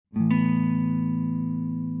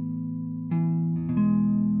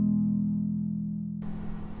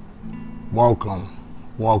Welcome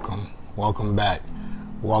back.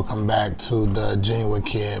 Welcome back to the Genuine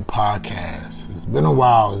Kid podcast. It's been a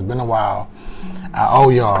while. I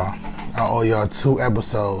owe y'all 2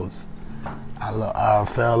 episodes. I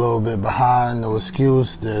fell a little bit behind. No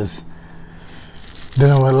excuse. Just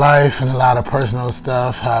dealing with life and a lot of personal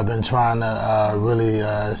stuff. I've been trying to really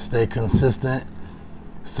stay consistent.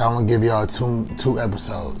 So I'm gonna give y'all two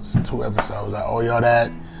episodes. I owe y'all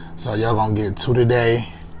that. So y'all gonna get 2 today.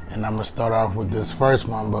 And I'm gonna start off with this first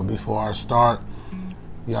one. But before I start,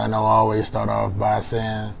 y'all know I always start off by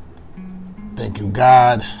saying thank you,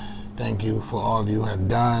 God. Thank you for all you have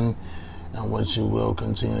done and what you will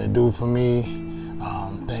continue to do for me.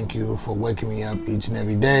 Thank you for waking me up each and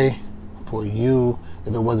every day. For you,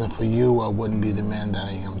 if it wasn't for you, I wouldn't be the man that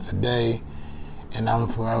I am today. And I'm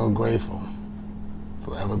forever grateful.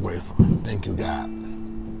 Thank you, God.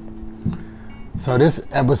 So this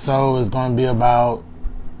episode is going to be about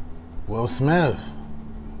Will Smith.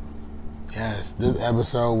 Yes, this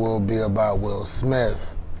episode will be about Will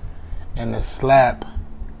Smith and the slap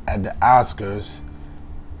at the Oscars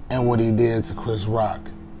and what he did to Chris Rock.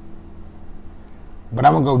 But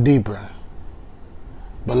I'm going to go deeper.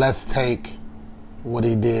 But let's take what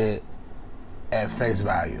he did at face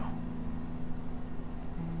value.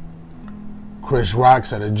 Chris Rock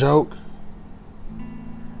said a joke.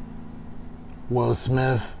 Will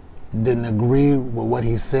Smith didn't agree with what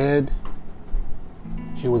he said.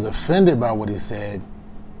 He was offended by what he said.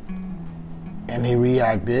 And he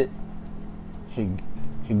reacted. He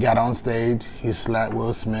got on stage. He slapped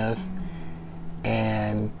Will Smith.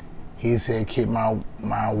 And he said, keep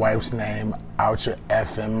my wife's name out your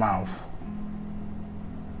effing mouth.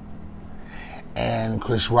 And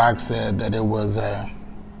Chris Rock said that it was a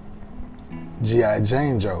G.I.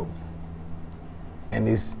 Jane joke. And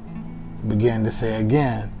he began to say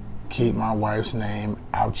again, keep my wife's name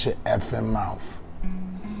out your effing mouth.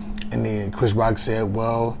 And then Chris Rock said,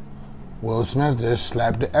 well, Will Smith just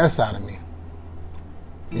slapped the S out of me.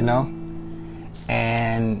 You know?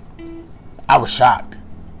 And I was shocked.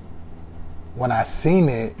 When I seen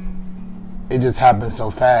it, it just happened so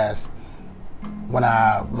fast.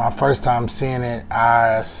 My first time seeing it,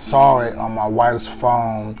 I saw it on my wife's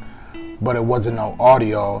phone, but it wasn't no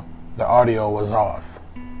audio. The audio was off.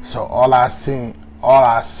 So all I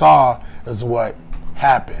saw is what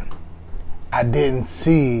happened. I didn't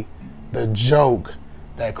see the joke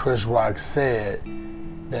that Chris Rock said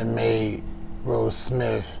that made Will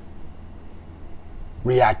Smith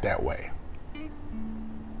react that way.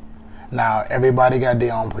 Now, everybody got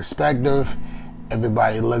their own perspective.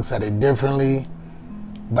 Everybody looks at it differently.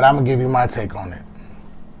 But I'm going to give you my take on it.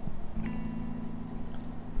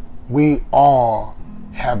 We all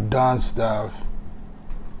have done stuff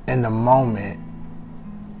in the moment,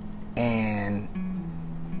 and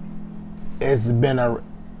it's been an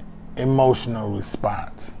emotional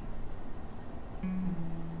response.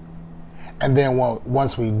 And then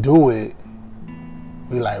once we do it,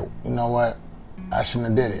 we like, you know what? I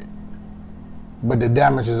shouldn't have did it. But the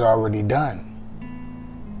damage is already done.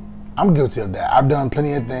 I'm guilty of that. I've done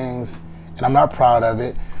plenty of things, and I'm not proud of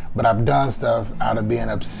it, but I've done stuff out of being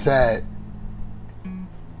upset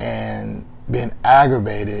and being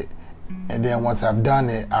aggravated. And then once I've done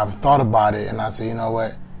it, I've thought about it, and I say, you know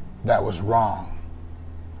what? That was wrong.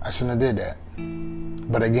 I shouldn't have did that.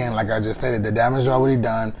 But again, like I just stated, the damage is already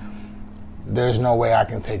done. There's no way I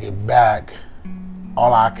can take it back.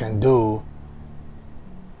 All I can do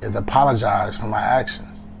is apologize for my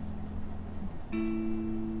actions.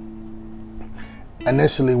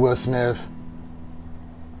 Initially, Will Smith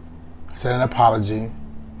said an apology,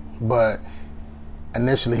 but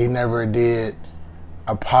initially he never did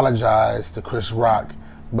apologize to Chris Rock,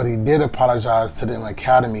 but he did apologize to the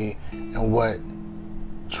Academy and what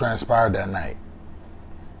transpired that night.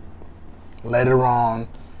 Later on,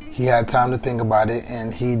 he had time to think about it,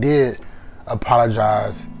 and he did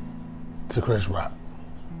apologize to Chris Rock.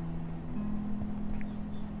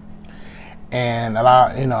 And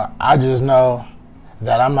I just know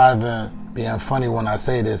that I'm not even being funny when I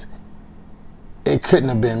say this. It couldn't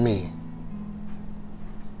have been me.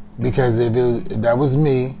 Because if that was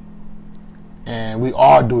me, and we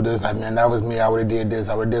all do this, like, man, that was me, I would have did this,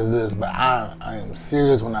 I would have did this, but I am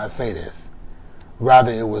serious when I say this.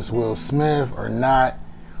 Rather it was Will Smith or not,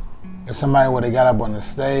 if somebody would have got up on the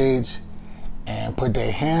stage and put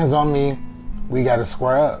their hands on me, we got to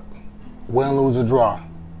square up. Win, lose, or draw.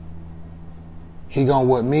 He gonna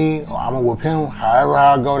whip me, or I'm gonna whip him, however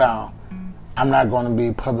I go down. I'm not gonna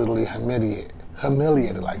be publicly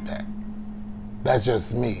humiliated like that. That's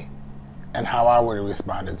just me and how I would have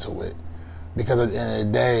responded to it. Because at the end of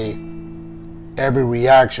the day, every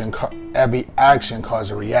action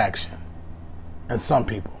causes a reaction in some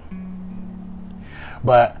people.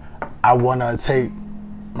 But I want to take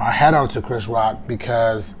my hat off to Chris Rock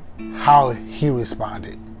because how he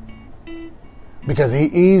responded. Because he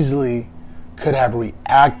easily could have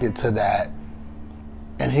reacted to that,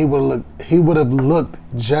 and he would have looked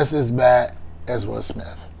just as bad as Will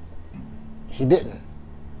Smith. He didn't.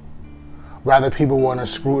 Rather, people want to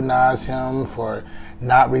scrutinize him for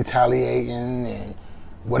not retaliating and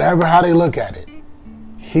whatever, how they look at it.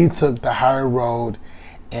 He took the higher road,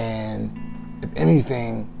 and if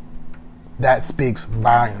anything, that speaks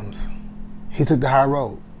volumes. He took the high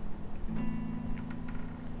road.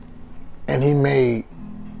 And he made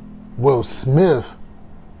Will Smith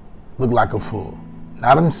look like a fool.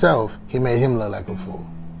 Not himself, he made him look like a fool.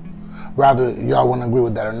 Rather, y'all want to agree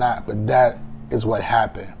with that or not, but that is what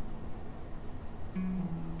happened.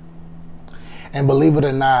 And believe it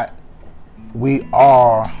or not, we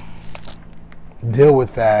all deal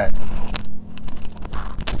with that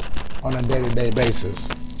on a day-to-day basis.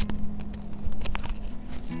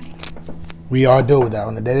 We all deal with that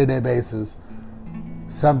on a day-to-day basis.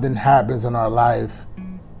 Something happens in our life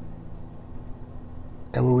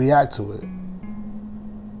and we react to it.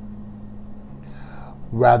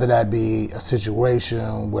 Rather that be a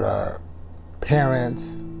situation with our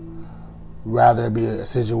parents, rather it be a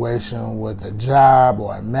situation with a job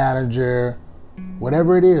or a manager,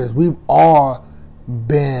 whatever it is, we've all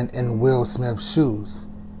been in Will Smith's shoes.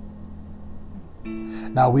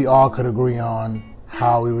 Now we all could agree on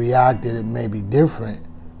how we reacted. It may be different,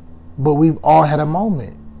 but we've all had a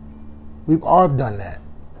moment. We've all done that.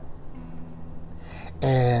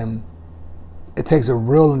 And it takes a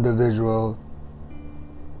real individual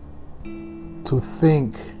to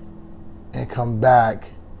think and come back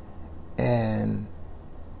and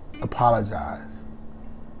apologize.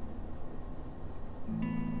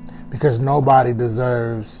 Because nobody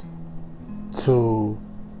deserves to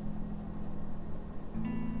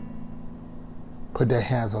put their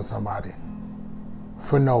hands on somebody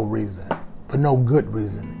for no reason, for no good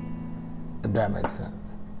reason, if that makes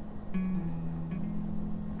sense.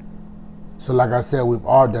 So like I said, we've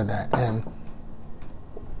all done that. And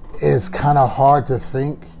it's kind of hard to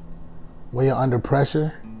think when you're under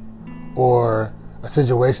pressure or a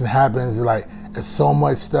situation happens, like there's so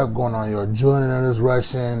much stuff going on, your adrenaline is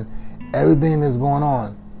rushing, everything is going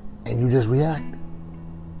on, and you just react.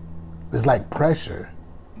 It's like pressure,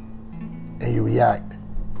 and you react.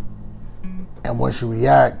 And once you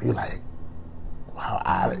react, you're like, wow,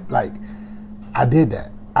 I did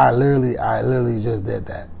that. I literally just did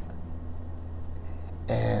that.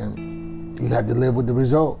 And you have to live with the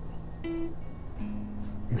result.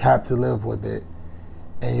 You have to live with it,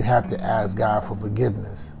 and you have to ask God for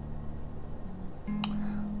forgiveness.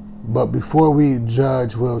 But before we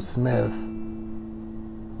judge Will Smith,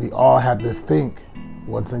 we all have to think,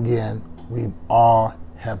 once again, we all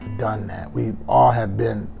have done that. We all have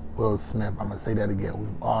been Will Smith. I'm going to say that again. We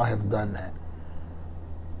all have done that.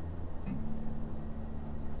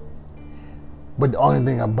 But the only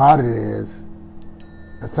thing about it is,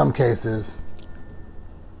 in some cases,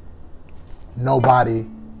 nobody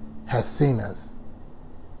has seen us.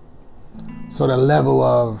 So the level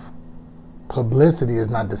of publicity is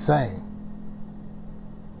not the same.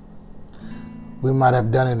 We might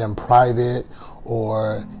have done it in private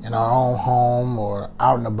or in our own home or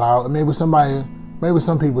out and about. Maybe some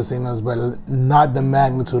people seen us, but not the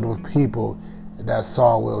magnitude of people that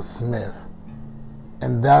saw Will Smith.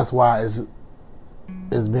 And that's why it's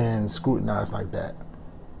being scrutinized like that.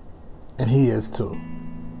 And he is too.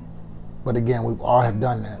 But again, we all have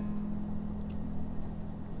done that.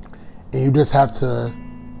 And you just have to,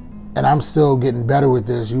 and I'm still getting better with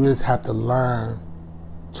this, you just have to learn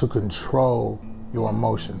to control your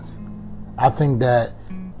emotions. I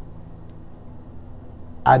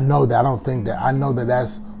know that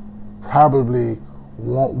that's probably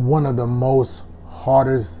one of the most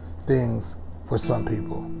hardest things for some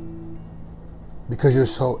people. Because you're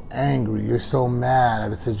so angry, you're so mad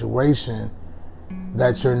at a situation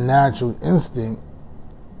that your natural instinct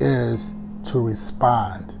is to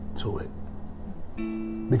respond to it.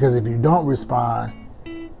 Because if you don't respond,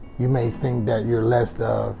 you may think that you're less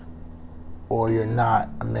of, or you're not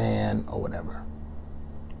a man, or whatever.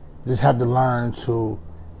 You just have to learn to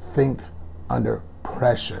think under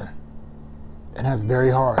pressure. And that's very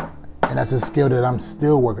hard. And that's a skill that I'm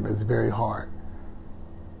still working. It's very hard.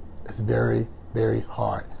 It's very, very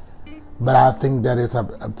hard. But I think that it's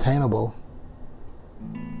obtainable.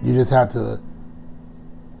 You just have to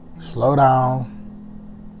slow down,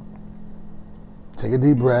 take a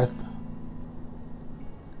deep breath,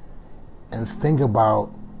 and and think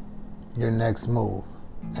about your next move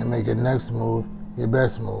and make your next move your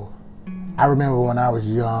best move. I remember when I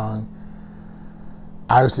was young,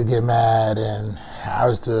 I used to get mad and I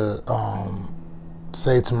used to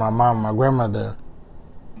say to my mom and my grandmother,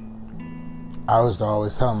 I used to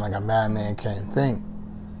always tell them like a madman can't think.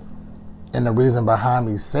 And the reason behind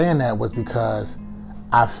me saying that was because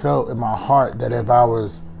I felt in my heart that if I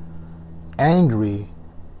was angry,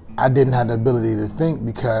 I didn't have the ability to think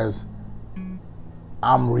because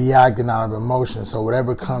I'm reacting out of emotion. So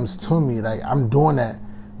whatever comes to me, like I'm doing that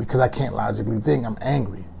because I can't logically think. I'm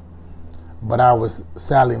angry. But I was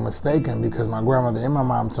sadly mistaken because my grandmother and my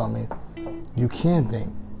mom told me, you can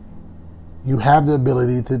think. You have the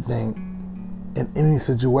ability to think in any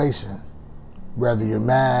situation. Whether you're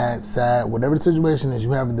mad, sad, whatever the situation is,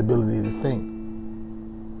 you have the ability to think.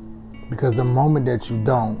 Because the moment that you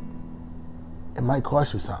don't, it might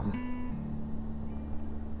cost you something.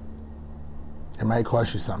 It might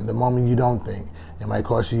cost you something. The moment you don't think, it might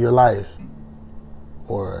cost you your life.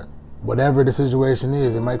 Or whatever the situation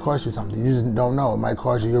is, it might cost you something. You just don't know. It might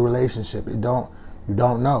cost you your relationship. You don't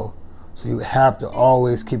know. So you have to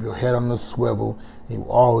always keep your head on the swivel. You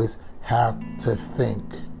always have to think.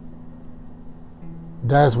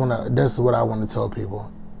 That's what I want to tell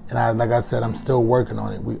people. And like I said, I'm still working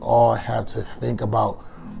on it. We all have to think about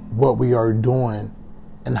what we are doing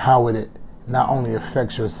and how it not only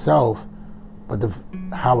affects yourself, but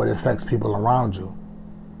how it affects people around you.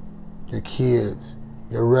 Your kids,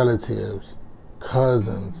 your relatives,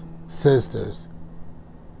 cousins, sisters.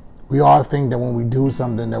 We all think that when we do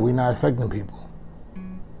something that we're not affecting people.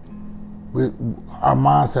 Our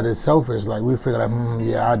mindset is selfish. Like we figure like,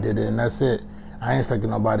 yeah, I did it and that's it. I ain't affecting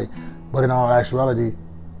nobody. But in all actuality,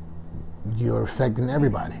 you're affecting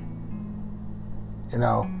everybody. You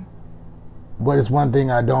know? But it's one thing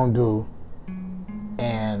I don't do,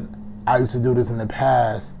 and I used to do this in the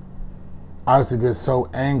past. I used to get so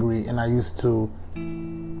angry, and I used to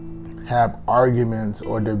have arguments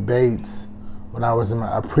or debates when I was in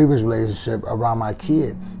a previous relationship around my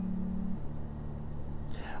kids.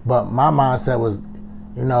 But my mindset was,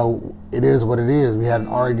 you know, it is what it is. We had an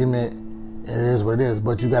argument, and it is what it is.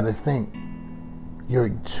 But you got to think,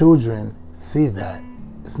 your children see that.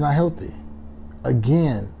 It's not healthy.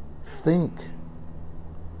 Again, think.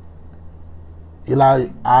 I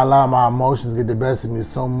allow my emotions to get the best of me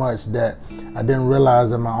so much that I didn't realize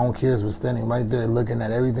that my own kids were standing right there looking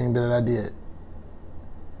at everything that I did.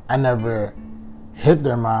 I never hit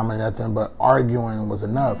their mom or nothing, but arguing was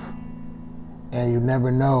enough. And you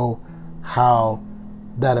never know how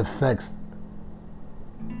that affects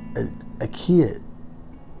a kid.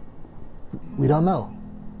 We don't know.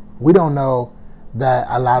 We don't know that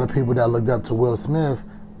a lot of people that looked up to Will Smith,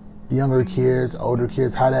 younger kids, older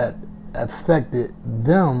kids, how that affected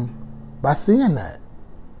them by seeing that.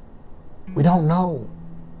 We don't know.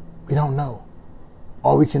 We don't know.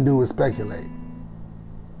 All we can do is speculate.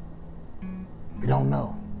 We don't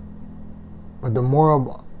know. But the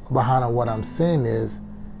moral behind what I'm saying is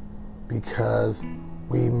because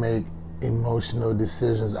we make emotional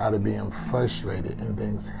decisions out of being frustrated and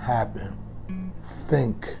things happen.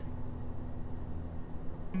 Think.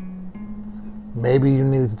 Maybe you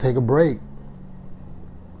need to take a break.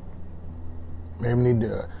 Maybe you need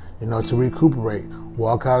to, to recuperate.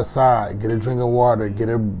 Walk outside, get a drink of water, get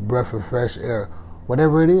a breath of fresh air.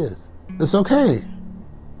 Whatever it is. It's okay.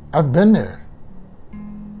 I've been there.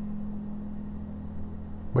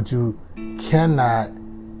 But you cannot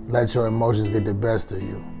let your emotions get the best of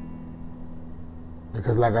you.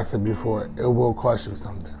 Because like I said before, it will cost you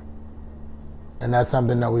something. And that's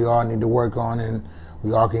something that we all need to work on, and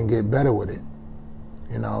we all can get better with it.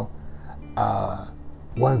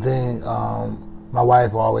 One thing my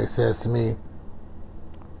wife always says to me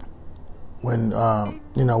when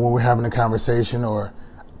we're having a conversation, or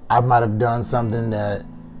I might have done something that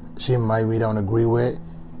she maybe don't agree with,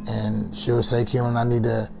 and she'll say, Keelan, I need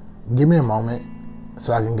to give me a moment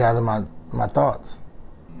so I can gather my thoughts.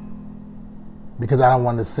 Because I don't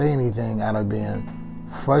want to say anything out of being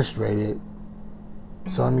frustrated.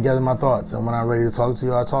 So let me gather my thoughts. And when I'm ready to talk to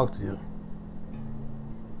you, I'll talk to you.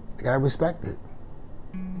 I gotta respect it.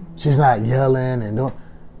 She's not yelling and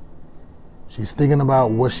she's thinking about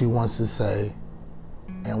what she wants to say.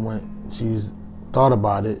 And when she's thought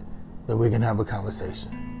about it, then we can have a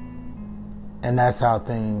conversation. And that's how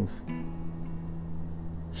things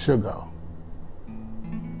should go.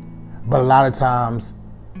 But a lot of times,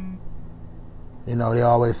 they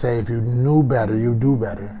always say, if you knew better, you do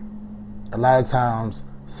better. A lot of times,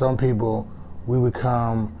 some people, we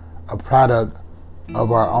become a product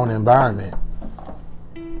of our own environment.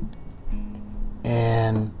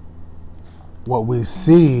 And what we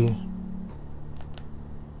see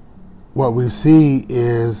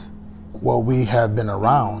is what we have been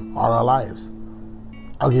around all our lives.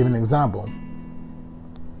 I'll give you an example.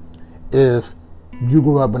 If you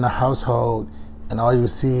grew up in a household and all you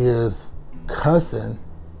see is cussing,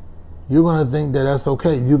 you're going to think that that's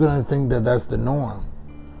okay. You're going to think that that's the norm.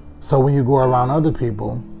 So when you go around other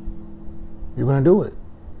people, you're going to do it.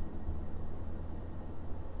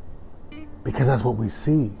 Because that's what we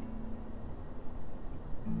see.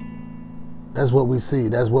 That's what we see.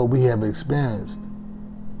 That's what we have experienced.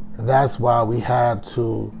 That's why we have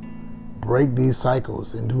to break these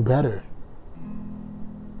cycles and do better.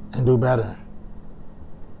 And do better.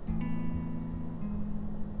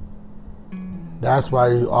 That's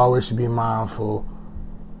why you always should be mindful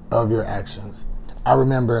of your actions. I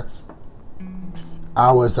remember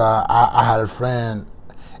I had a friend,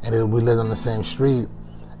 and we lived on the same street,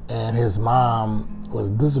 and his mom was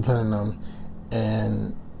disciplining him,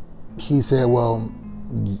 and he said, well,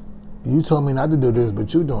 you told me not to do this,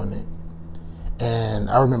 but you're doing it. And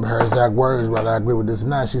I remember her exact words, whether I agree with this or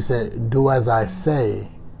not. She said, do as I say,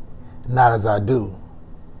 not as I do.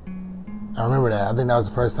 I remember that. I think that was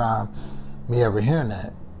the first time me ever hearing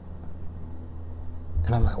that.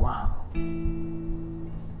 And I'm like, wow.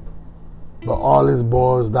 But all this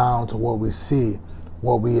boils down to what we see,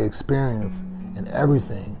 what we experience, and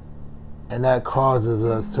everything. And that causes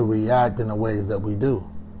us to react in the ways that we do.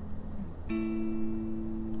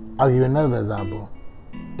 I'll give you another example.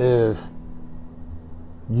 If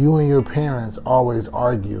you and your parents always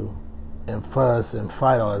argue and fuss and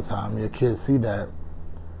fight all the time, your kids see that.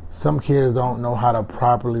 Some kids don't know how to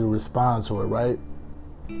properly respond to it, right?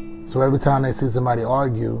 So every time they see somebody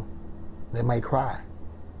argue, they might cry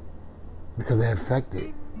because they're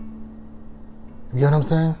affected. You know what I'm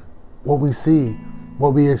saying? What we see,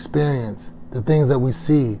 what we experience, the things that we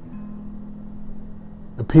see,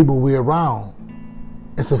 the people we're around,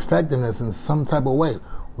 it's affecting us in some type of way.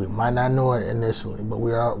 We might not know it initially, but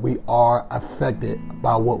we are affected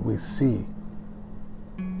by what we see.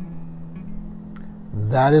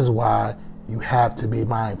 That is why you have to be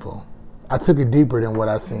mindful. I took it deeper than what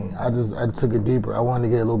I seen. I took it deeper. I wanted to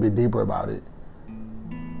get a little bit deeper about it.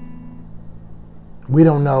 We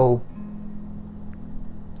don't know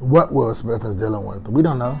what Will Smith is dealing with. We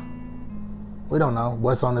don't know. We don't know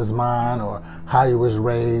what's on his mind or how he was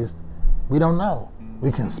raised. We don't know.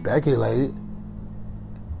 We can speculate.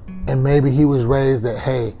 And maybe he was raised that,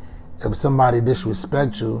 hey, if somebody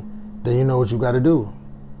disrespects you, then you know what you got to do.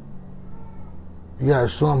 You got to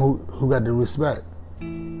show them who got the respect.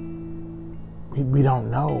 We don't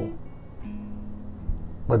know.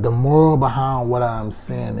 But the moral behind what I'm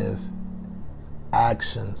saying is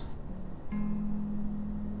actions.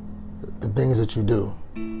 The things that you do.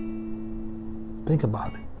 Think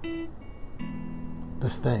about it.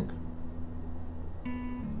 Just think.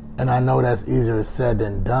 And I know that's easier said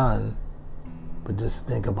than done, but just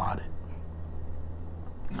think about it.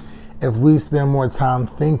 If we spend more time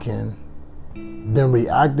thinking than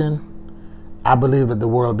reacting, I believe that the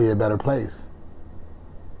world will be a better place.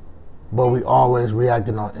 But we always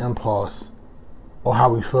reacting on impulse or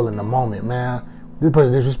how we feel in the moment. Man, this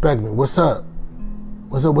person disrespect me. What's up?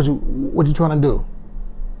 What's up? What you trying to do?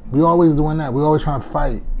 We always doing that. We always trying to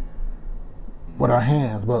fight with our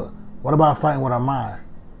hands. But what about fighting with our mind?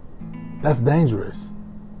 That's dangerous.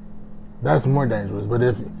 That's more dangerous. But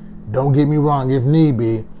don't get me wrong, if need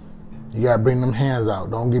be, you gotta bring them hands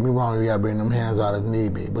out. Don't get me wrong, you gotta bring them hands out if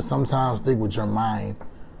need be. But sometimes think with your mind.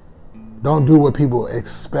 Don't do what people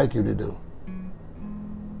expect you to do.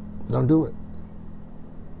 Don't do it.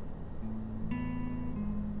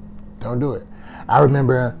 Don't do it. I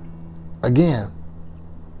remember, again,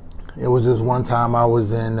 it was this one time I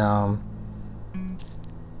was in,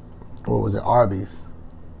 Arby's.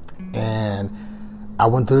 And I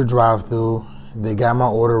went to the drive-thru. They got my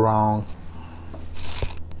order wrong.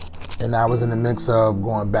 And I was in the mix of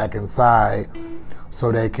going back inside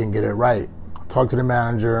so they can get it right. Talked to the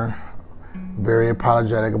manager, very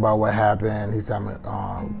apologetic about what happened. He said,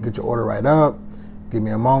 get your order right up. Give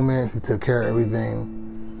me a moment. He took care of everything.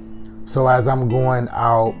 So as I'm going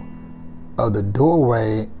out of the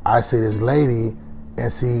doorway, I see this lady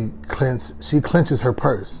and she clenches her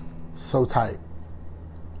purse so tight.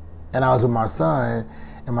 And I was with my son,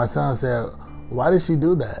 and my son said, why did she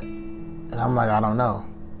do that? And I'm like, I don't know.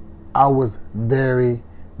 I was very,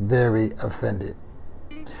 very offended.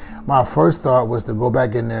 My first thought was to go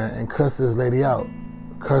back in there and cuss this lady out.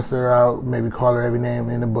 Cuss her out, maybe call her every name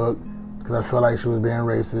in the book, because I felt like she was being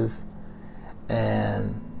racist.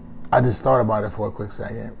 And I just thought about it for a quick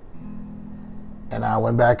second. And I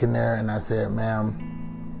went back in there and I said,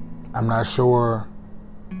 ma'am, I'm not sure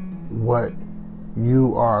what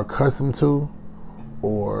you are accustomed to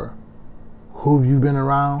or who you've been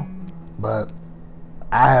around, but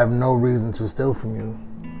I have no reason to steal from you.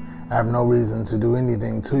 I have no reason to do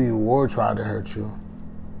anything to you or try to hurt you.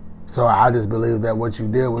 So I just believe that what you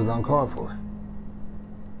did was uncalled for.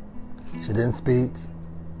 She didn't speak.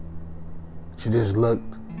 She just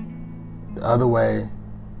looked the other way,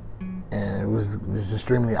 and it was just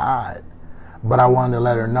extremely odd. But I wanted to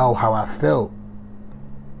let her know how I felt.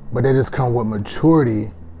 But they just come with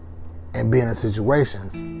maturity and being in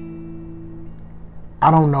situations.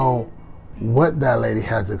 I don't know what that lady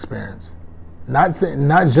has experienced. Not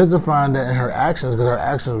justifying that in her actions, because her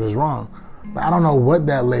actions was wrong. But I don't know what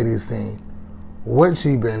that lady's seen, what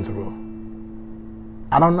she been through.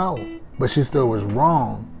 I don't know. But she still was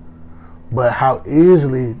wrong. But how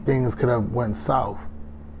easily things could have went south.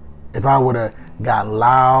 If I would have got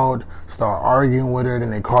loud, start arguing with her, then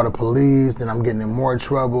they call the police, then I'm getting in more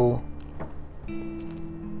trouble.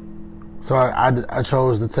 So I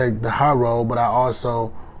chose to take the high road, but I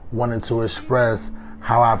also wanted to express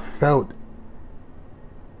how I felt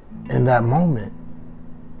in that moment.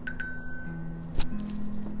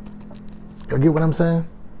 You get what I'm saying?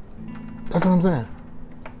 That's what I'm saying.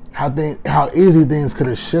 How easy things could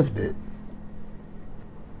have shifted.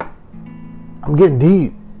 I'm getting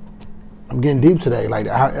deep today. Like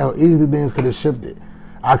how easily things could have shifted.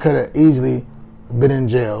 I could have easily been in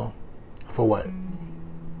jail for what?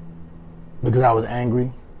 Because I was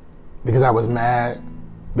angry, because I was mad,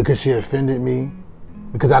 because she offended me,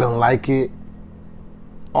 because I didn't like it.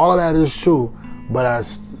 All of that is true, but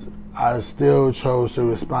I still chose to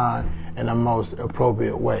respond in the most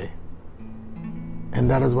appropriate way. And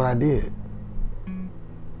that is what I did.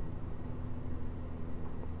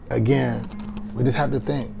 Again, we just have to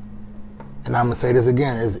think. And I'm going to say this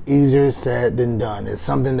again, it's easier said than done. It's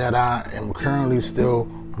something that I am currently still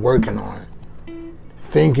working on.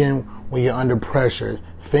 Thinking when you're under pressure,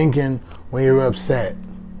 thinking when you're upset.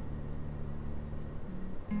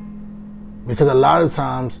 Because a lot of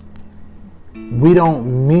times, we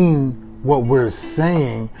don't mean what we're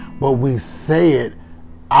saying, but we say it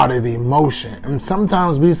out of emotion. And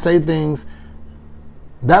sometimes we say things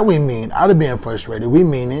that we mean, out of being frustrated. We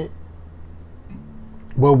mean it.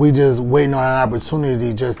 But we just waiting on an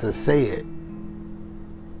opportunity just to say it.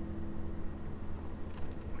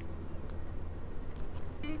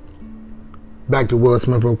 Back to Will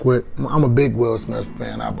Smith real quick. I'm a big Will Smith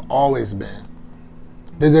fan. I've always been.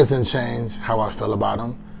 This doesn't change how I feel about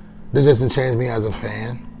him. This doesn't change me as a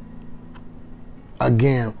fan.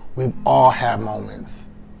 Again, we've all had moments.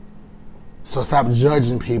 So stop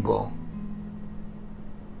judging people.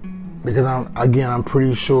 Because I'm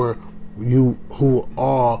pretty sure we've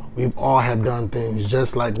all have done things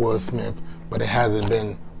just like Will Smith, but it hasn't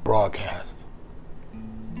been broadcast.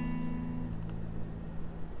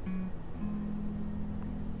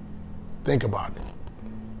 Think about it.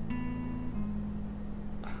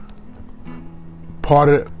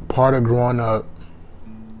 Part of growing up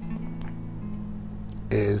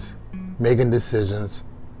is making decisions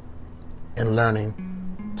and learning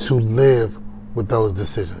to live with those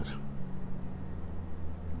decisions.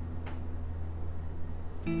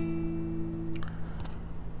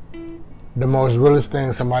 The most realest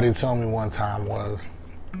thing somebody told me one time was,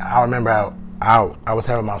 I remember I was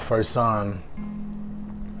having my first son,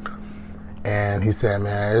 and he said,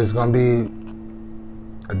 man, it's going to be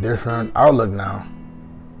a different outlook now.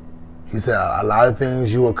 He said, a lot of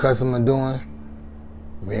things you were accustomed to doing,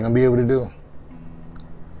 we ain't going to be able to do.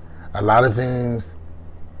 A lot of things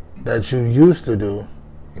that you used to do,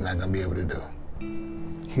 you're not going to be able to do.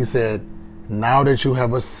 He said, now that you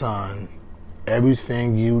have a son,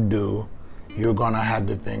 everything you do, you're going to have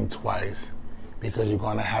to think twice, because you're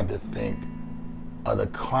going to have to think of the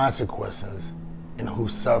consequences and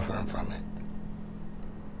who's suffering from it.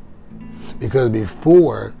 Because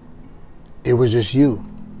before, it was just you.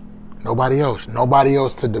 Nobody else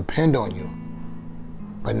to depend on you.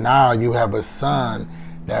 But now you have a son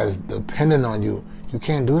that's dependent on you. You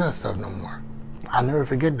can't do that stuff no more. I'll never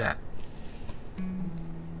forget that.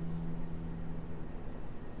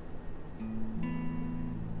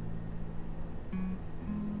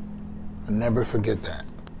 I'll never forget that.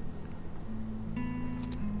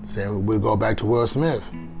 Saying we go back to Will Smith,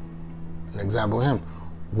 an example of him.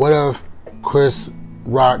 What if Chris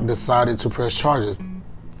Rock decided to press charges?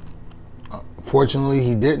 Fortunately,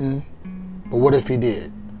 he didn't. But what if he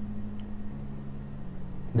did?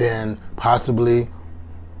 Then possibly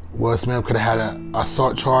Will Smith could have had an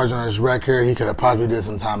assault charge on his record. He could have possibly did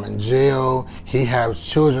some time in jail. He has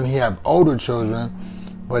children. He has older children.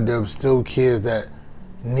 But there were still kids that,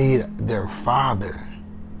 need their father.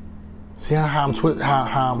 See how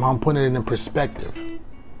I'm putting it in perspective.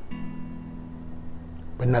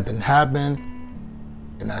 But nothing happened,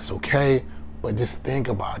 and that's okay. But just think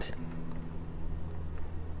about it.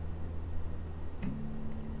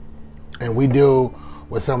 And we deal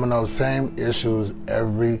with some of those same issues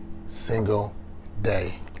every single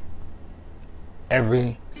day.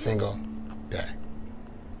 Every single day.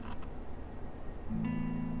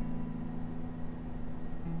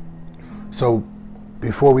 So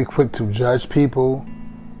before we quick to judge people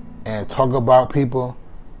and talk about people,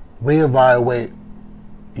 reevaluate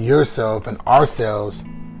yourself and ourselves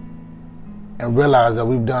and realize that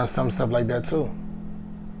we've done some stuff like that too.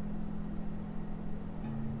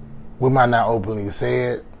 We might not openly say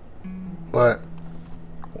it,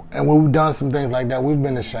 and when we've done some things like that, we've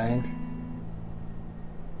been ashamed.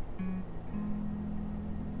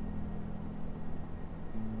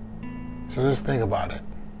 So just think about it.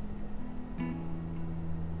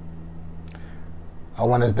 I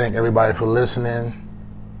want to thank everybody for listening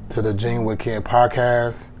to the Genuine Kid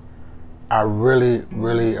podcast. I really,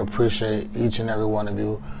 really appreciate each and every one of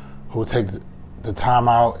you who take the time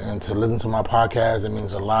out and to listen to my podcast. It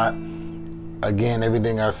means a lot. Again,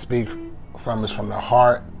 everything I speak from is from the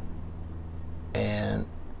heart. And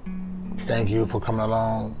thank you for coming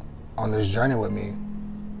along on this journey with me.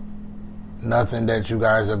 Nothing that you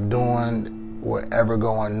guys are doing will ever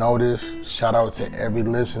go unnoticed. Shout out to every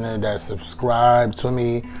listener that subscribed to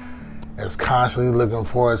me, that's constantly looking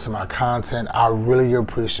forward to my content. I really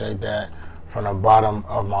appreciate that from the bottom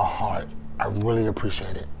of my heart. I really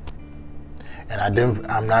appreciate it. And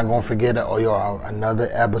I'm not going to forget to owe y'all another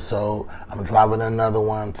episode. I'm dropping another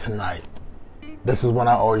one tonight. This is one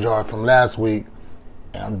I owed y'all from last week,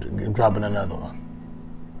 and I'm dropping another one.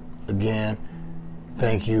 Again,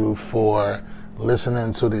 thank you for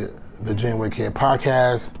listening to the Genuine Kid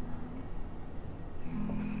podcast.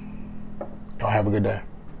 Y'all have a good day.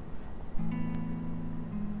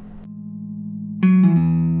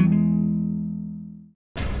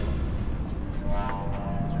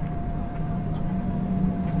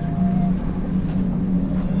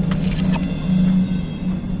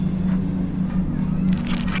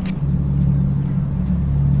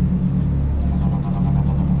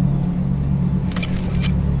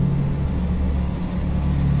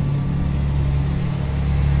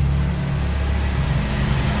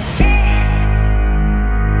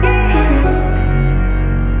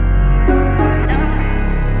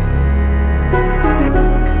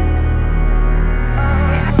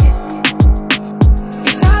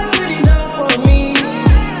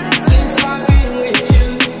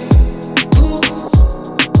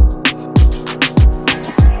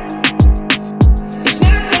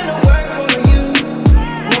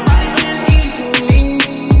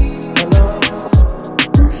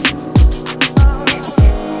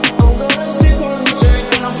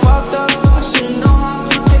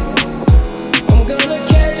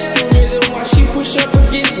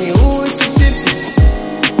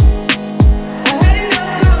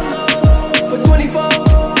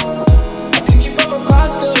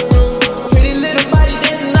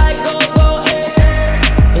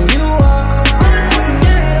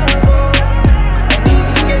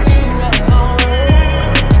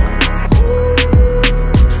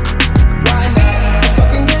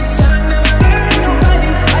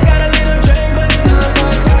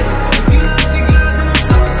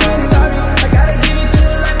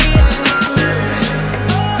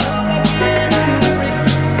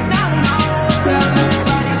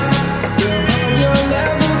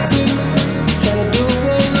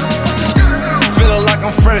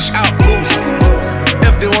 Fresh out boost.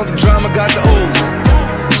 If they want the drama, got the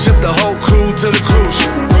ooze. Ship the whole crew to the cruise.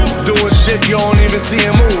 Doing shit you don't even see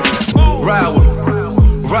him move.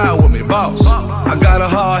 Ride with me, boss. I got a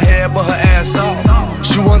hard head, but her ass off.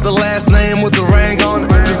 She want the last name with the ring on it.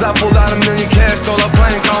 Cause I pulled out $1 million cash, stole her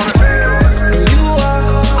plank on it. And you are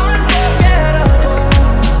unforgettable.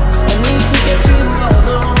 I need to get you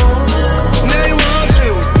alone. Now you want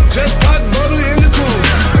chills, just pop bubbly in the cruise.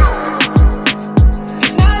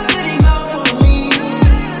 It's not good enough for me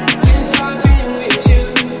since I've been with you.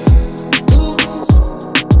 Ooh.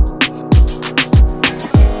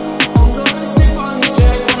 I'm gonna sip on this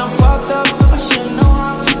track when I'm fucked up. I should know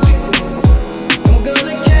how to pick it. I'm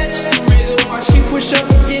gonna catch the rhythm while she push up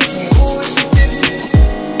against me. Ooh,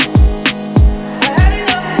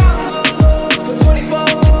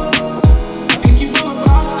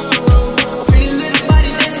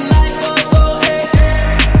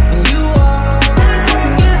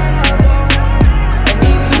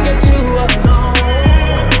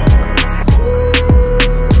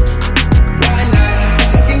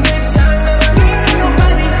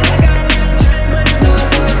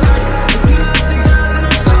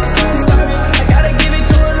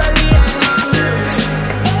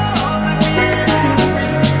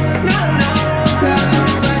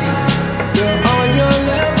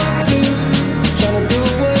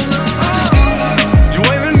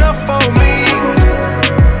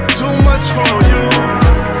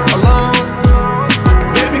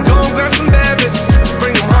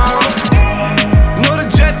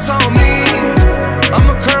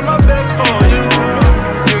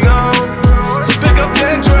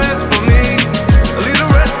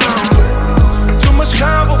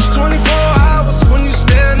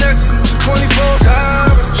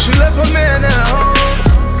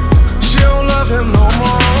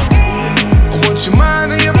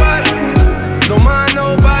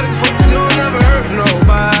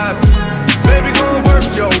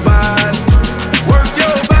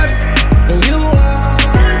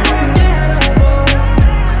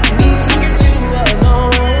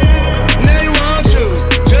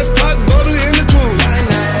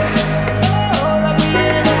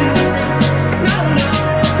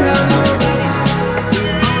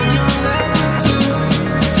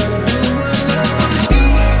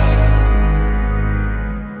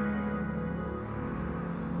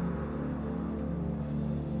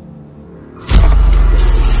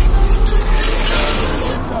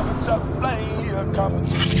 copper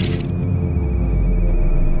too.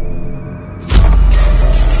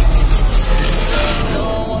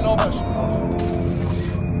 Don't want no pressure.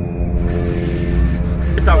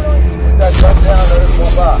 Get out. That drop down, let us go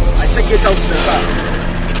by. I said get out to the back.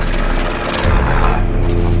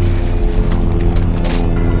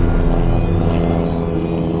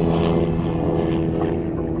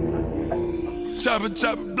 Chopper,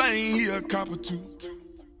 chopper, blame, he a copper too.